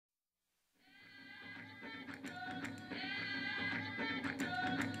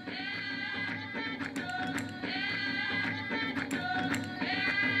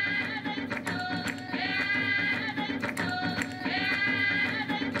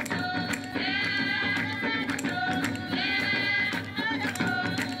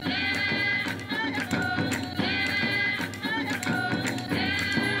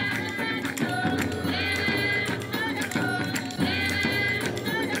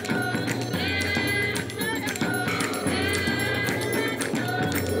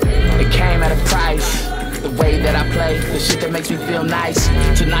ice. The way that I play, the shit that makes me feel nice.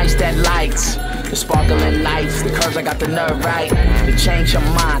 Tonight's that lights, the sparkling lights, the curves I got the nerve right to change your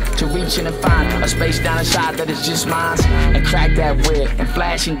mind, to reach in and find a space down inside that is just mine, and crack that whip and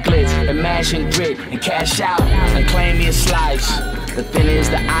flash and glitz and mash and grit and cash out and claim me a slice. The thin is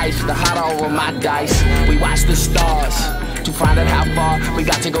the ice, the hot over my dice. We watch the stars to find out how far we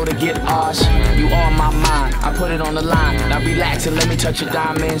got to go to get ours. You on my mind, I put it on the line. Now relax and let me touch your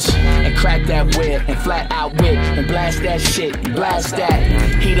diamonds and crack that whip and flat out whip and blast that shit, blast that.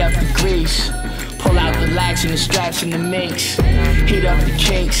 Heat up the grease, pull out the lax and the straps and the minks. Heat up the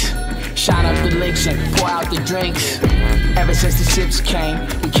kinks, shine up the licks and pour out the drinks. Ever since the ships came,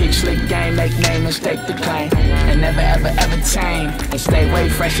 we kick slick game, make name and stake the claim, and never ever ever tame, and stay way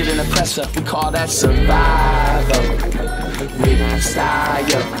fresher than a presser. We call that survival with style,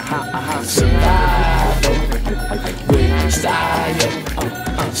 survival with style,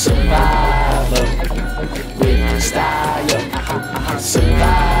 survival with style,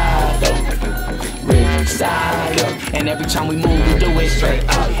 survival with style. And every time we move, we do it straight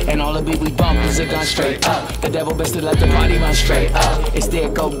up, and all the beat we bump is a gun straight up. The devil best to let the party run straight up. It's there,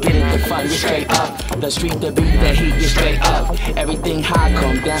 go get it, the fun, get straight up. The street, the beat, the heat, get straight up. Everything high,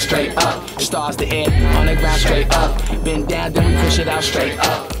 come down straight up. Stars, the air, on the ground straight up. Bend down, then we push it out straight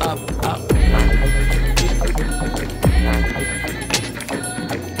up, up, up.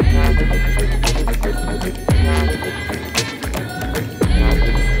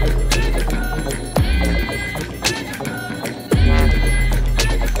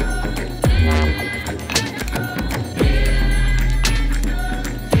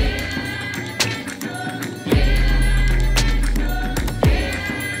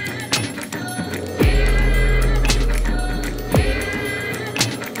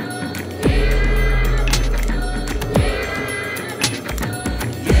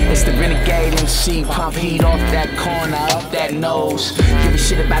 It's the renegade MC, pump heat off that corner, up that nose. Give a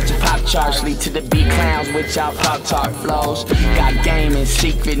shit about your pop charts, lead to the beat clowns with y'all pop tart flows. Got game and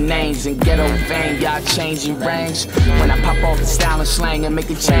secret names and ghetto fame, y'all changing range. When I pop off the style and slang and make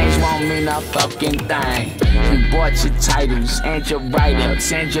a change, won't mean a fucking thing. You bought your titles and your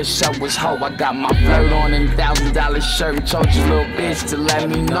write-ups and your show was hoe. I got my flirt on in $1,000 shirt and told your little bitch to let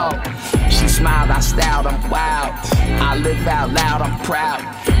me know. She smiled, I styled, I'm wild. I live out loud, I'm proud.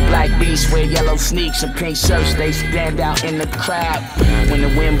 Black beasts wear yellow sneaks and pink shirts, they stand out in the crowd. When the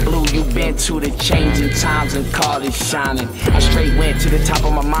wind blew, you been to the changing times and called it shining. I straight went to the top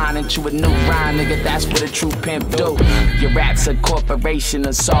of my mind into a new rhyme, nigga, that's what a true pimp do. Your rap's a corporation,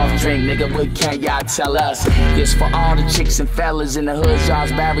 a soft drink, nigga, what can y'all tell us? This for all the chicks and fellas in the hoods,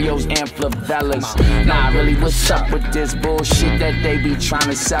 yards, barrios, and favelas. Nah, really, what's up with this bullshit that they be trying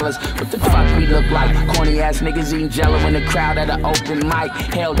to sell us? What the fuck we look like? Corny ass niggas eating jello in the crowd at an open mic.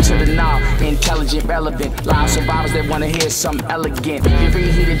 Held to the knob, intelligent, relevant. Live survivors that wanna hear something elegant. You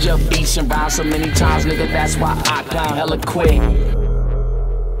reheated your beats and rhymes so many times, nigga, that's why I come hella quick.